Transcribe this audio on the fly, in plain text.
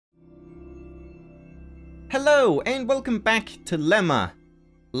Hello, and welcome back to Lemma.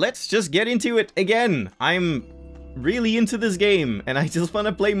 Let's just get into it again. I'm really into this game, and I just want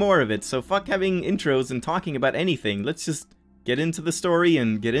to play more of it, so fuck having intros and talking about anything. Let's just get into the story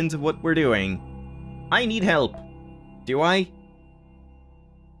and get into what we're doing. I need help. Do I?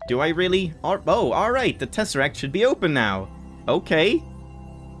 Do I really? Oh, alright, the Tesseract should be open now. Okay.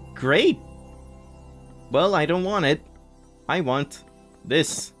 Great. Well, I don't want it. I want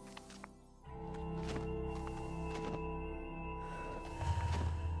this.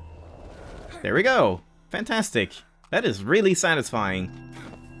 There we go. Fantastic. That is really satisfying.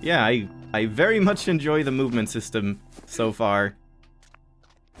 Yeah, I very much enjoy the movement system so far.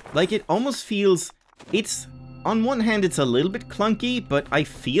 Like, it almost feels... on one hand, it's a little bit clunky, but I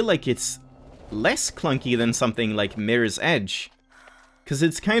feel like it's less clunky than something like Mirror's Edge. Because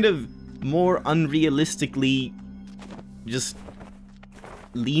it's kind of more unrealistically just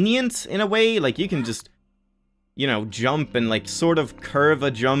lenient in a way. Like, you can just, you know, jump and, like, sort of curve a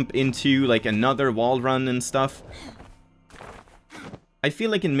jump into, like, another wall run and stuff. I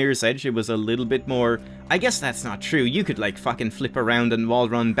feel like in Mirror's Edge it was a little bit more... I guess that's not true. You could, like, fucking flip around and wall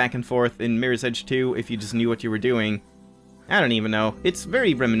run back and forth in Mirror's Edge 2 if you just knew what you were doing. I don't even know. It's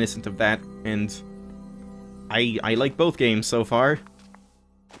very reminiscent of that, and I like both games so far.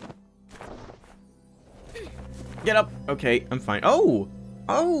 Get up! Okay, I'm fine. Oh!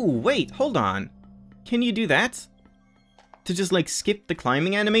 Oh, wait, hold on. Can you do that? To just, like, skip the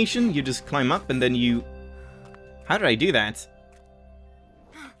climbing animation? You just climb up and then you... How did I do that?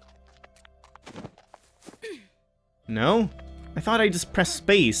 No? I thought I just pressed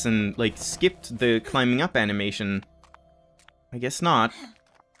space and, like, skipped the climbing up animation. I guess not.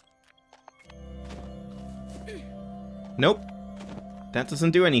 Nope. That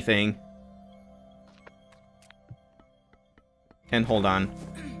doesn't do anything. And hold on.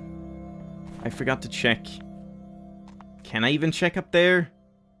 I forgot to check. Can I even check up there?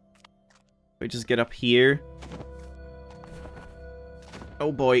 If I just get up here.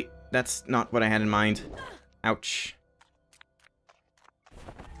 Oh boy, that's not what I had in mind. Ouch.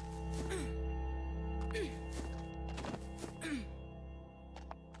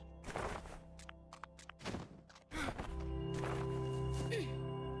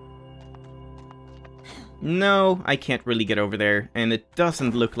 No, I can't really get over there, and it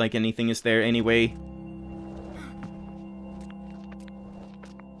doesn't look like anything is there anyway.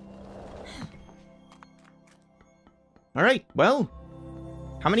 Alright, well,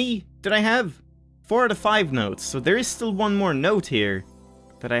 how many did I have? 4 out of 5 notes, so there is still one more note here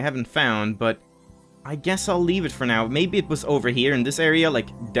that I haven't found, but I guess I'll leave it for now. Maybe it was over here in this area,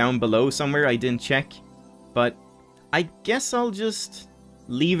 like down below somewhere I didn't check, but I guess I'll just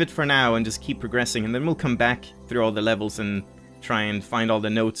leave it for now and just keep progressing, and then we'll come back through all the levels and try and find all the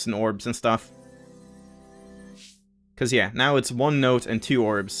notes and orbs and stuff. Because yeah, now it's 1 note and 2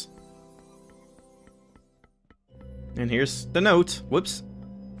 orbs. And here's the note. Whoops.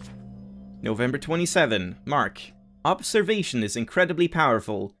 November 27. Mark. Observation is incredibly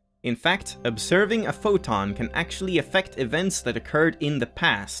powerful. In fact, observing a photon can actually affect events that occurred in the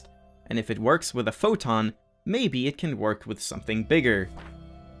past. And if it works with a photon, maybe it can work with something bigger.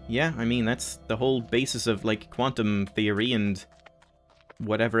 Yeah, I mean, that's the whole basis of, like, quantum theory and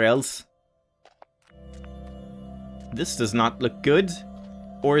whatever else. This does not look good.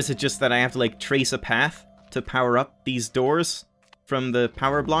 Or is it just that I have to, like, trace a path to power up these doors from the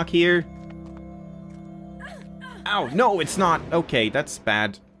power block here? Ow, no, it's not! Okay, that's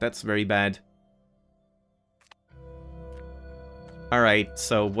bad. That's very bad. Alright,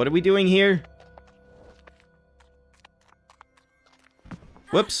 so what are we doing here?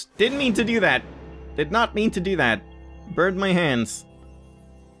 Whoops, didn't mean to do that. Did not mean to do that. Burned my hands.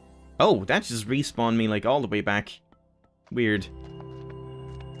 Oh, that just respawned me, like, all the way back. Weird.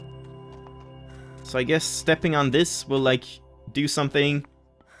 So I guess stepping on this will, like, do something.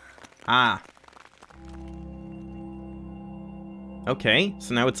 Ah. Okay,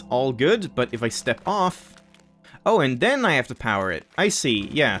 so now it's all good, but if I step off... Oh, and then I have to power it. I see,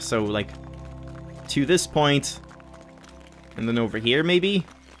 yeah, so, like, to this point... And then over here, maybe?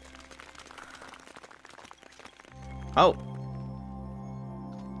 Oh.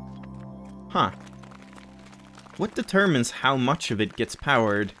 Huh. What determines how much of it gets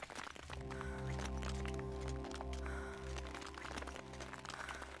powered?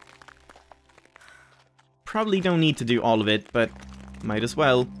 Probably don't need to do all of it, but might as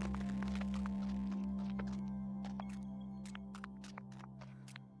well.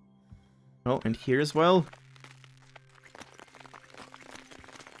 Oh, and here as well.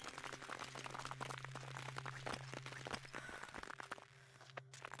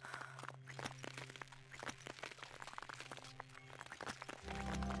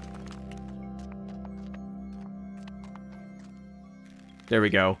 There we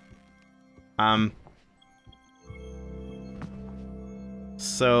go.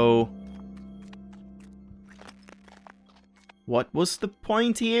 So... what was the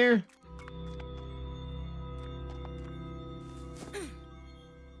point here?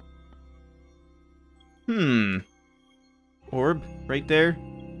 Orb, right there.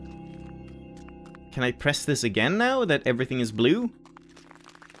 Can I press this again now that everything is blue?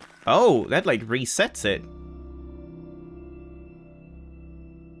 Oh, that like resets it.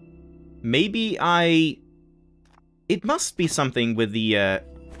 Maybe it must be something with the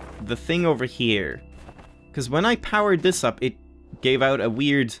thing over here. Because when I powered this up, it gave out a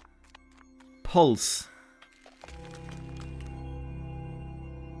weird pulse.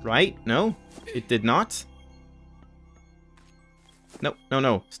 Right? No? It did not? No, no,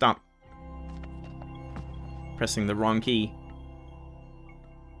 no. Stop. Pressing the wrong key.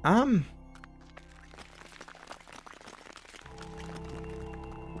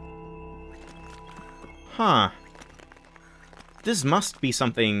 Huh. This must be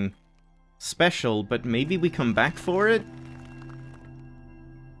something special, but maybe we come back for it?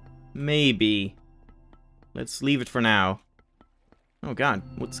 Maybe. Let's leave it for now. Oh god,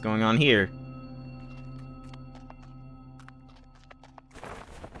 what's going on here?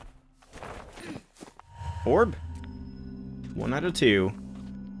 Orb? 1 out of 2.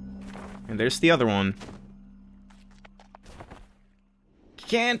 And there's the other one.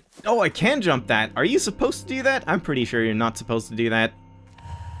 Can't... oh, I can jump that! Are you supposed to do that? I'm pretty sure you're not supposed to do that.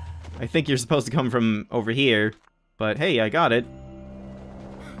 I think you're supposed to come from over here. But hey, I got it.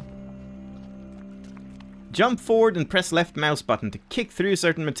 Jump forward and press left mouse button to kick through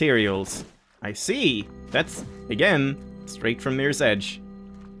certain materials. I see. That's, again, straight from Mirror's Edge.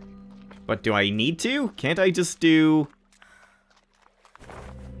 But do I need to? Can't I just do...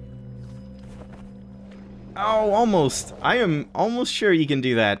 oh, almost. I am almost sure you can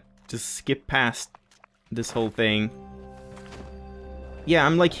do that. Just skip past this whole thing. Yeah,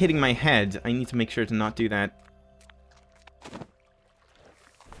 I'm like hitting my head. I need to make sure to not do that.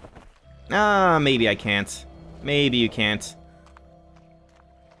 Ah, maybe I can't. Maybe you can't.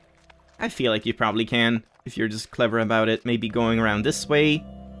 I feel like you probably can, if you're just clever about it. Maybe going around this way.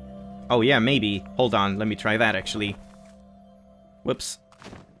 Oh yeah, maybe. Hold on, let me try that actually. Whoops.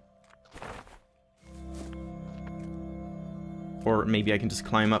 Or maybe I can just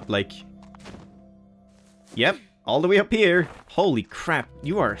climb up like... yep, all the way up here. Holy crap,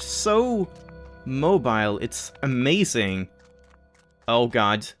 you are so mobile. It's amazing. Oh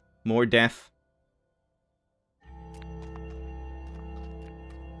god, more death.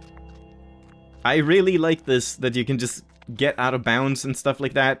 I really like this, that you can just get out of bounds and stuff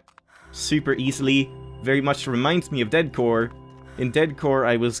like that super easily. Very much reminds me of Dead Core. In Dead Core,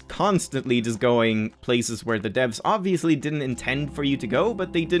 I was constantly just going places where the devs obviously didn't intend for you to go,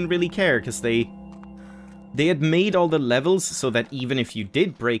 but they didn't really care, because they had made all the levels so that even if you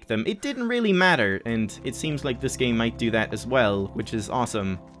did break them, it didn't really matter, and it seems like this game might do that as well, which is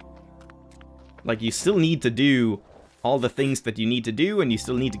awesome. Like, you still need to do all the things that you need to do, and you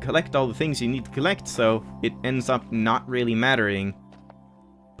still need to collect all the things you need to collect, so it ends up not really mattering.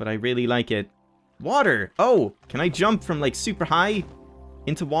 But I really like it. Water! Oh! Can I jump from, like, super high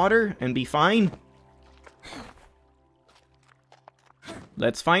into water and be fine?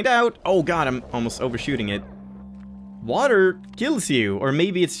 Let's find out! Oh god, I'm almost overshooting it. Water kills you! Or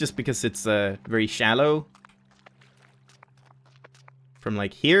maybe it's just because it's, very shallow. From,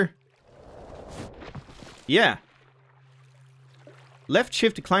 like, here? Yeah. Left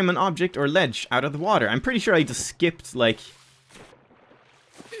shift to climb an object or ledge out of the water. I'm pretty sure I just skipped, like,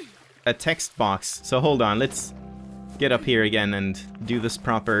 a text box. So hold on, let's get up here again and do this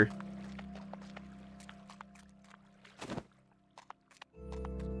proper.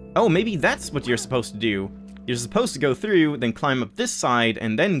 Oh, maybe that's what you're supposed to do. You're supposed to go through, then climb up this side,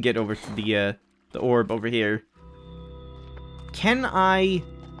 and then get over to the orb over here. Can I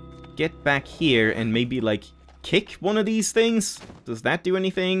get back here and maybe, like, kick one of these things? Does that do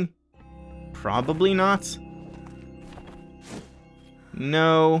anything? Probably not.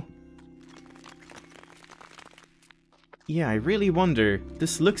 No. Yeah, I really wonder.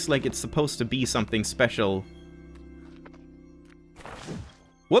 This looks like it's supposed to be something special.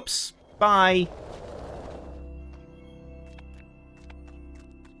 Whoops! Bye!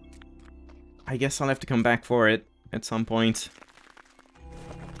 I guess I'll have to come back for it at some point.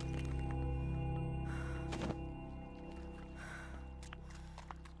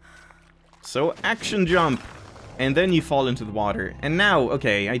 So, action jump! And then you fall into the water. And now,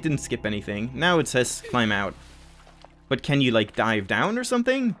 okay, I didn't skip anything. Now it says climb out. But can you, like, dive down or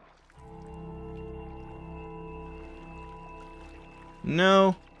something?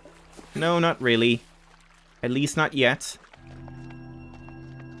 No. No, not really. At least not yet.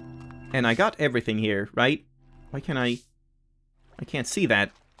 And I got everything here, right? Why can't I can't see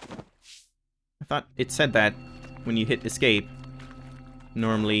that. I thought it said that when you hit escape.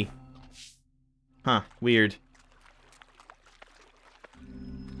 Normally. Huh, weird.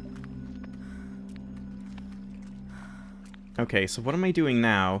 Okay, so what am I doing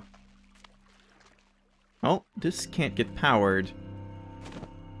now? Oh, this can't get powered.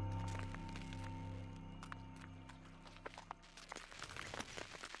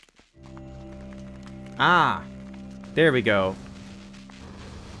 Ah! There we go.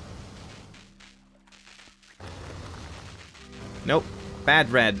 Nope.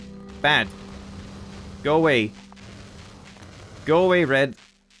 Bad, Red. Bad. Go away. Go away, Red.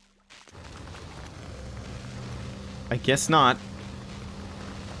 I guess not.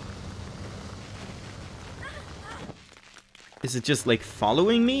 Is it just, like,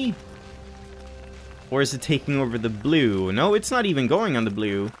 following me? Or is it taking over the blue? No, it's not even going on the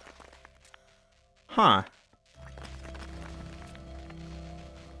blue. Huh.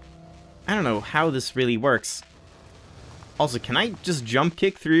 I don't know how this really works. Also, can I just jump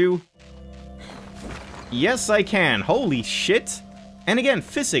kick through? Yes, I can. Holy shit. And again,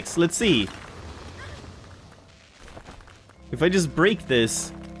 physics. Let's see. If I just break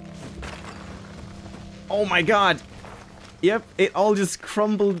this... Oh my god. Yep, it all just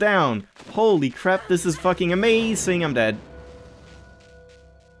crumbled down. Holy crap, this is fucking amazing. I'm dead.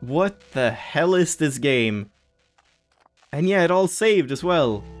 What the hell is this game? And yeah, it all saved as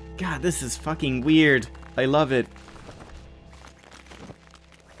well. God, this is fucking weird. I love it.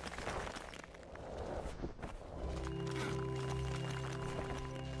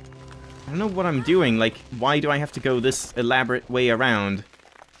 I don't know what I'm doing. Like, why do I have to go this elaborate way around?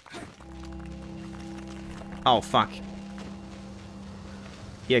 Oh, fuck.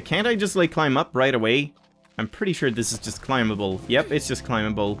 Yeah, can't I just, like, climb up right away? I'm pretty sure this is just climbable. Yep, it's just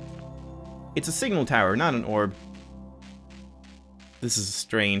climbable. It's a signal tower, not an orb. This is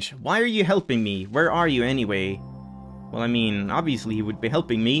strange. Why are you helping me? Where are you anyway? Well, I mean, obviously he would be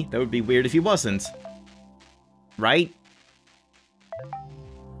helping me. That would be weird if he wasn't. Right?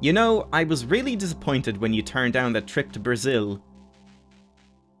 You know, I was really disappointed when you turned down that trip to Brazil.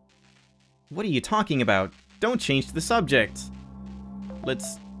 What are you talking about? Don't change the subject.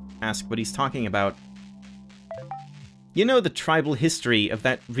 Let's ask what he's talking about. You know the tribal history of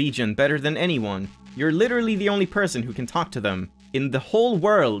that region better than anyone. You're literally the only person who can talk to them. In the whole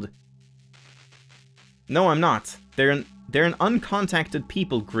world. No, I'm not. They're an uncontacted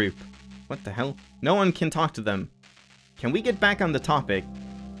people group. What the hell? No one can talk to them. Can we get back on the topic?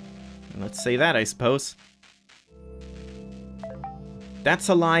 Let's say that, I suppose. That's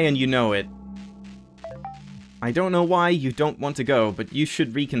a lie and you know it. I don't know why you don't want to go, but you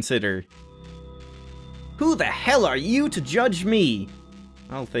should reconsider. Who the hell are you to judge me?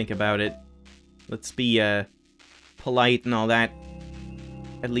 I'll think about it. Let's be, polite and all that.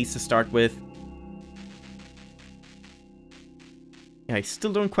 At least to start with. Yeah, I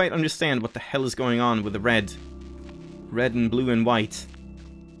still don't quite understand what the hell is going on with the red. Red and blue and white.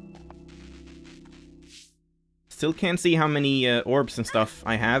 Still can't see how many orbs and stuff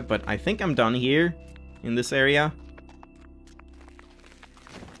I have, but I think I'm done here. In this area.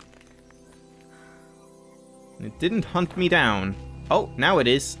 It didn't hunt me down. Oh, now it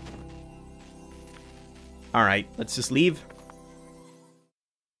is. Alright, let's just leave.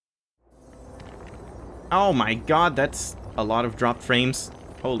 Oh my god, that's a lot of dropped frames.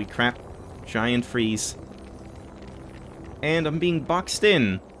 Holy crap. Giant freeze. And I'm being boxed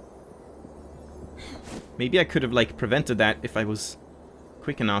in. Maybe I could have, like, prevented that if I was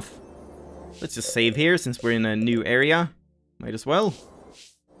quick enough. Let's just save here, since we're in a new area. Might as well.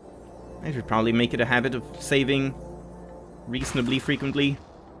 I should probably make it a habit of saving reasonably frequently.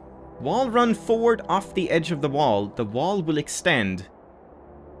 Wall run forward off the edge of the wall. The wall will extend.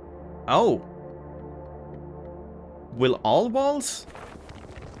 Oh. Will all walls?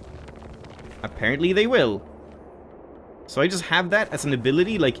 Apparently they will. So I just have that as an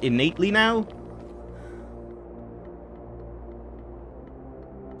ability, like, innately now?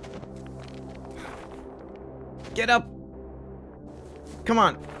 Get up! Come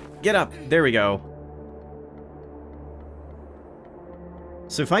on, get up. There we go.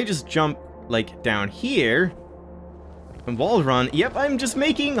 So if I just jump, like, down here... and wall run... Yep, I'm just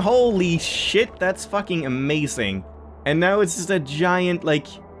making... Holy shit, that's fucking amazing. And now it's just a giant, like,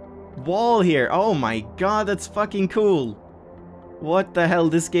 wall here. Oh my god, that's fucking cool. What the hell,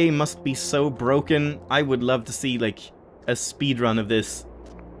 this game must be so broken. I would love to see, like, a speedrun of this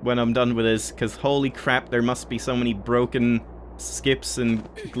when I'm done with this, because holy crap, there must be so many broken skips and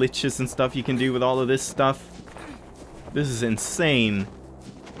glitches and stuff you can do with all of this stuff. This is insane.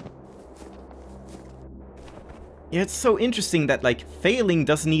 Yeah, it's so interesting that, like, failing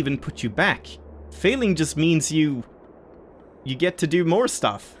doesn't even put you back. Failing just means you get to do more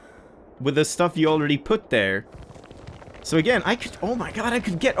stuff with the stuff you already put there. So again, I could... Oh my god, I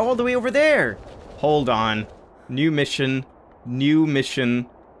could get all the way over there! Hold on. New mission. New mission.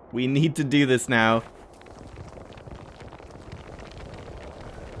 We need to do this now.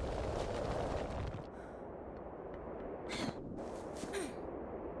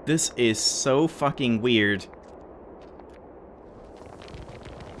 This is so fucking weird.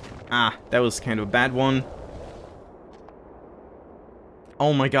 Ah, that was kind of a bad one.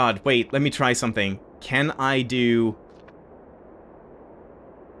 Oh my god, wait, let me try something. Can I do...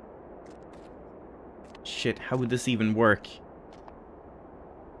 Shit, how would this even work?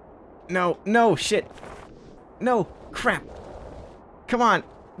 No, no, shit. No, crap. Come on,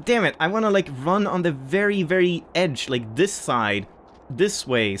 damn it. I want to, like, run on the very, very edge, like this side, this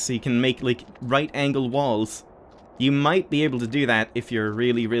way, so you can make, like, right-angle walls. You might be able to do that if you're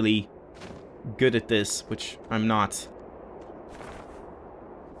really, really good at this, which I'm not.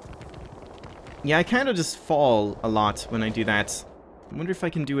 Yeah, I kind of just fall a lot when I do that. I wonder if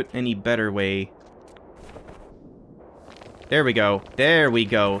I can do it any better way. There we go. There we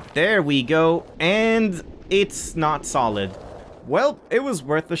go. There we go. And it's not solid. Well, it was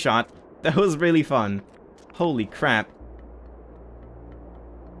worth the shot. That was really fun. Holy crap.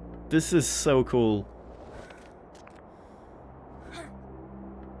 This is so cool.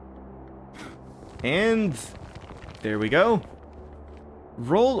 And there we go.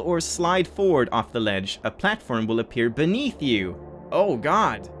 Roll or slide forward off the ledge. A platform will appear beneath you. Oh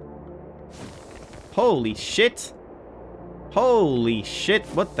god. Holy shit. Holy shit.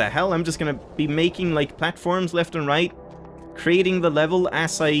 What the hell? I'm just gonna be making like platforms left and right. Creating the level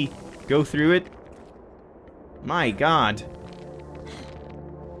as I go through it. My god.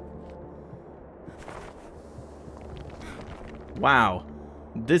 Wow.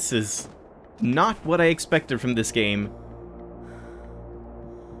 This is not what I expected from this game.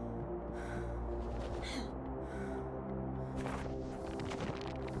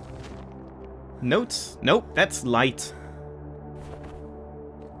 Notes? Nope, that's light.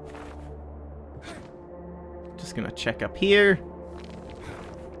 Just gonna check up here.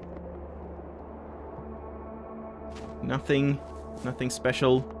 Nothing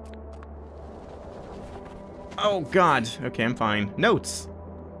special. Oh god. Okay, I'm fine. Notes.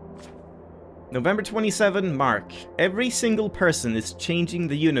 November 27, Mark. Every single person is changing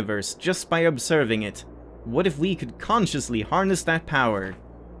the universe just by observing it. What if we could consciously harness that power?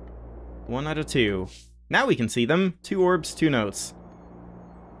 1 out of 2. Now we can see them. 2 orbs, 2 notes.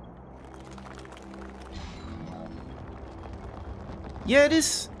 Yeah, it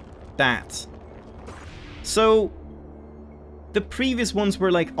is that. So, the previous ones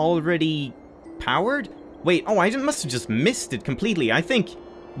were like already powered? Wait, oh, I must have just missed it completely. I think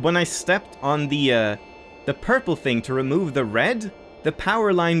when I stepped on the purple thing to remove the red, the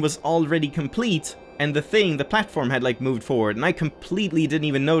power line was already complete, and the platform had like moved forward, and I completely didn't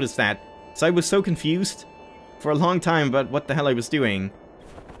even notice that. So I was so confused for a long time about what the hell I was doing.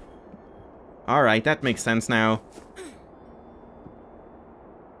 Alright, that makes sense now.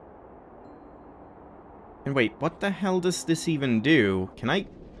 And wait, what the hell does this even do? Can I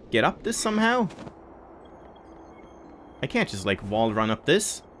get up this somehow? I can't just, like, wall run up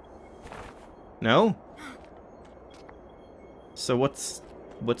this. No? So what's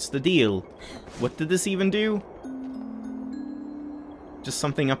the deal? What did this even do? Just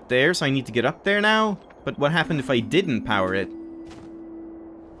something up there, so I need to get up there now? But what happened if I didn't power it?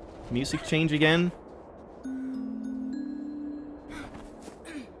 Music change again?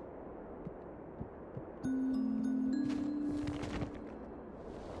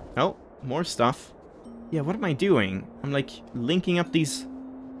 Oh, more stuff. Yeah, what am I doing? I'm like linking up these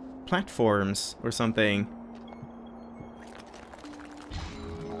platforms or something.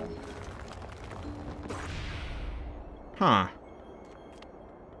 Huh.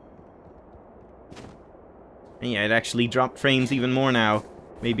 Yeah, it actually dropped frames even more now.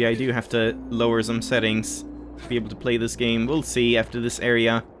 Maybe I do have to lower some settings to be able to play this game. We'll see after this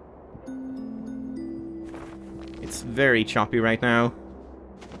area. It's very choppy right now.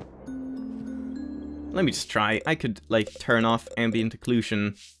 Let me just try. I could, like, turn off ambient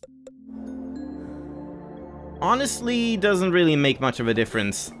occlusion. Honestly, doesn't really make much of a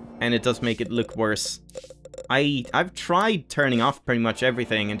difference. And it does make it look worse. I've tried turning off pretty much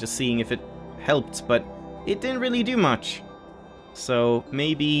everything and just seeing if it helped, but it didn't really do much. So,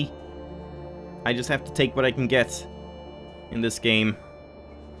 maybe I just have to take what I can get. in this game.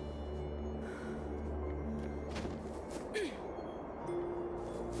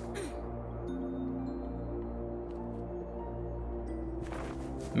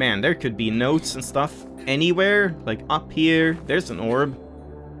 Man, there could be notes and stuff anywhere. Like up here. There's an orb.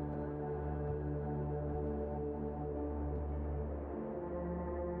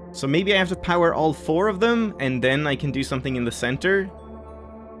 So maybe I have to power all 4 of them, and then I can do something in the center?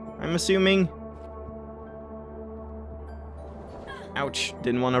 I'm assuming. Ouch.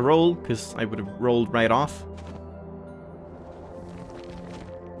 Didn't want to roll, because I would have rolled right off.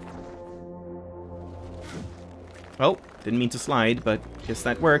 Oh, didn't mean to slide, but guess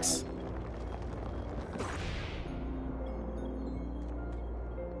that works.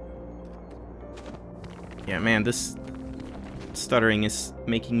 Yeah, man, this stuttering is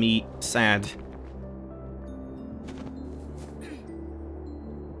making me sad.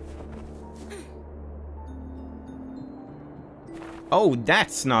 Oh,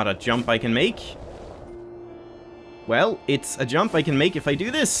 that's not a jump I can make. Well, it's a jump I can make if I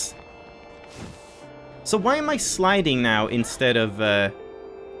do this. So why am I sliding now instead of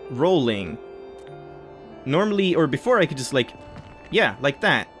rolling? Normally, or before, I could just like, yeah, like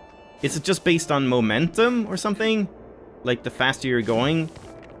that. Is it just based on momentum or something? Like the faster you're going,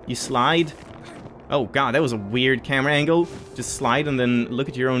 you slide? Oh god, that was a weird camera angle. Just slide and then look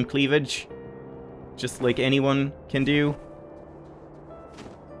at your own cleavage. Just like anyone can do.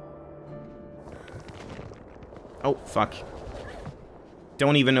 Oh, fuck.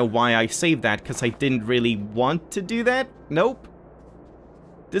 Don't even know why I saved that, because I didn't really want to do that. Nope.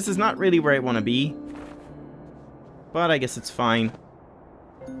 This is not really where I want to be. But I guess it's fine.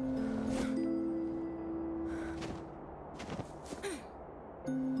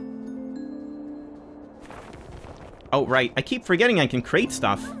 Oh, right. I keep forgetting I can create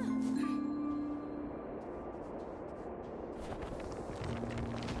stuff.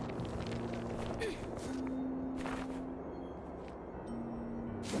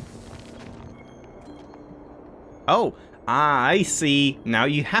 Oh, I see. Now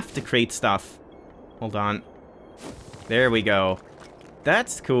you have to create stuff. Hold on. There we go.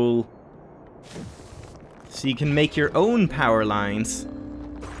 That's cool. So you can make your own power lines.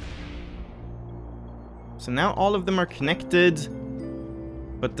 So now all of them are connected,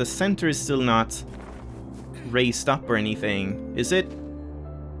 but the center is still not raised up or anything, is it?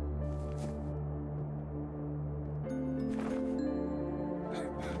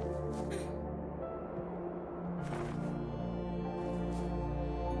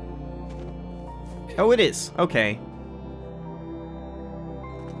 Oh, it is. Okay.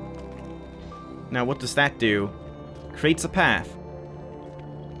 Now what does that do? Creates a path.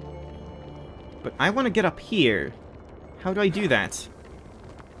 But I want to get up here. How do I do that?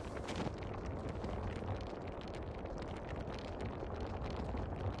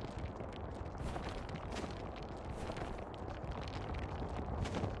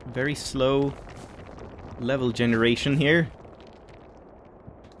 Very slow level generation here.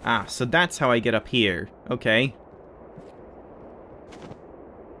 Ah, so that's how I get up here. Okay.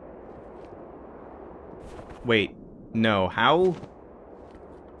 Wait. No, how?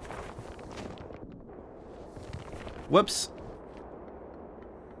 Whoops.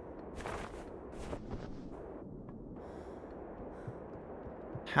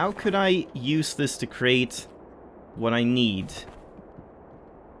 How could I use this to create what I need?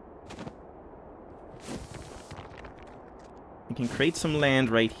 I can create some land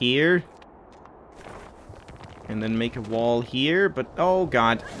right here. And then make a wall here, but oh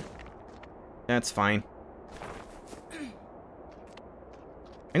god. That's fine.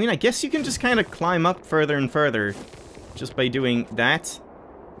 I mean, I guess you can just kind of climb up further and further just by doing that.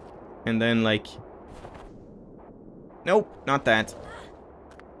 And then, like... Nope, not that.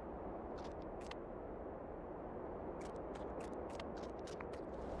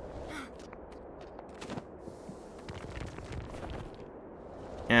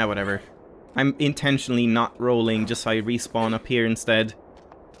 Yeah, whatever. I'm intentionally not rolling just so I respawn up here instead.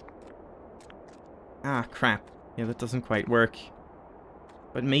 Ah, crap. Yeah, that doesn't quite work.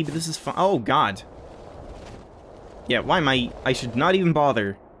 But maybe this is fun. Oh, God. Yeah, why am I should not even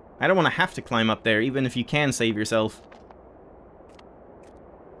bother. I don't want to have to climb up there, even if you can save yourself.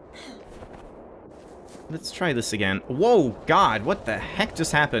 Let's try this again. Whoa, God, what the heck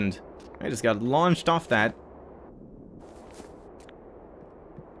just happened? I just got launched off that.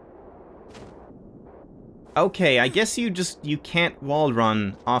 Okay, I guess you can't wall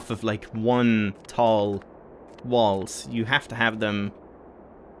run off of, like, one tall walls. You have to have them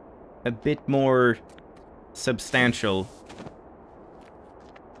a bit more substantial.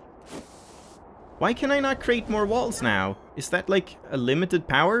 Why can I not create more walls now? Is that like a limited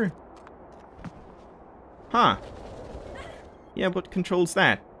power? Huh. Yeah, what controls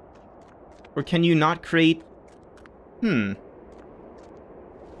that? Or can you not create... If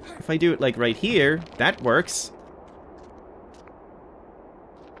I do it like right here, that works.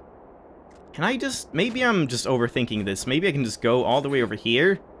 Can I just... Maybe I'm just overthinking this. Maybe I can just go all the way over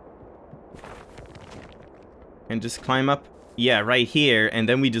here. And just climb up. Yeah, right here. And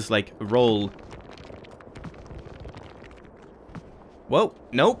then we just like roll. Whoa,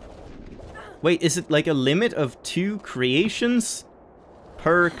 nope. Wait, is it like a limit of 2 creations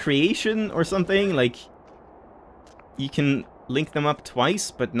per creation or something? Like, you can link them up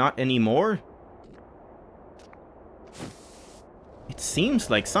twice, but not anymore? It seems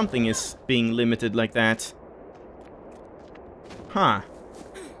like something is being limited like that. Huh.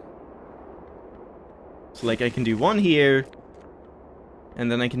 So like I can do one here, and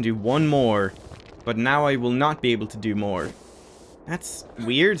then I can do one more, but now I will not be able to do more. That's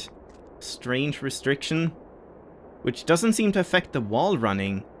weird. Strange restriction. Which doesn't seem to affect the wall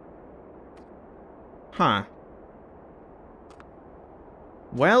running. Huh.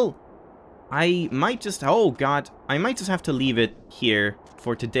 Well, I might just... Oh god, I might just have to leave it here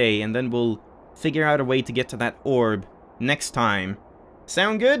for today, and then we'll figure out a way to get to that orb next time.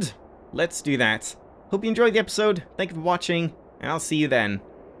 Sound good? Let's do that. Hope you enjoyed the episode. Thank you for watching, and I'll see you then.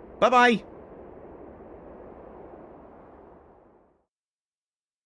 Bye-bye!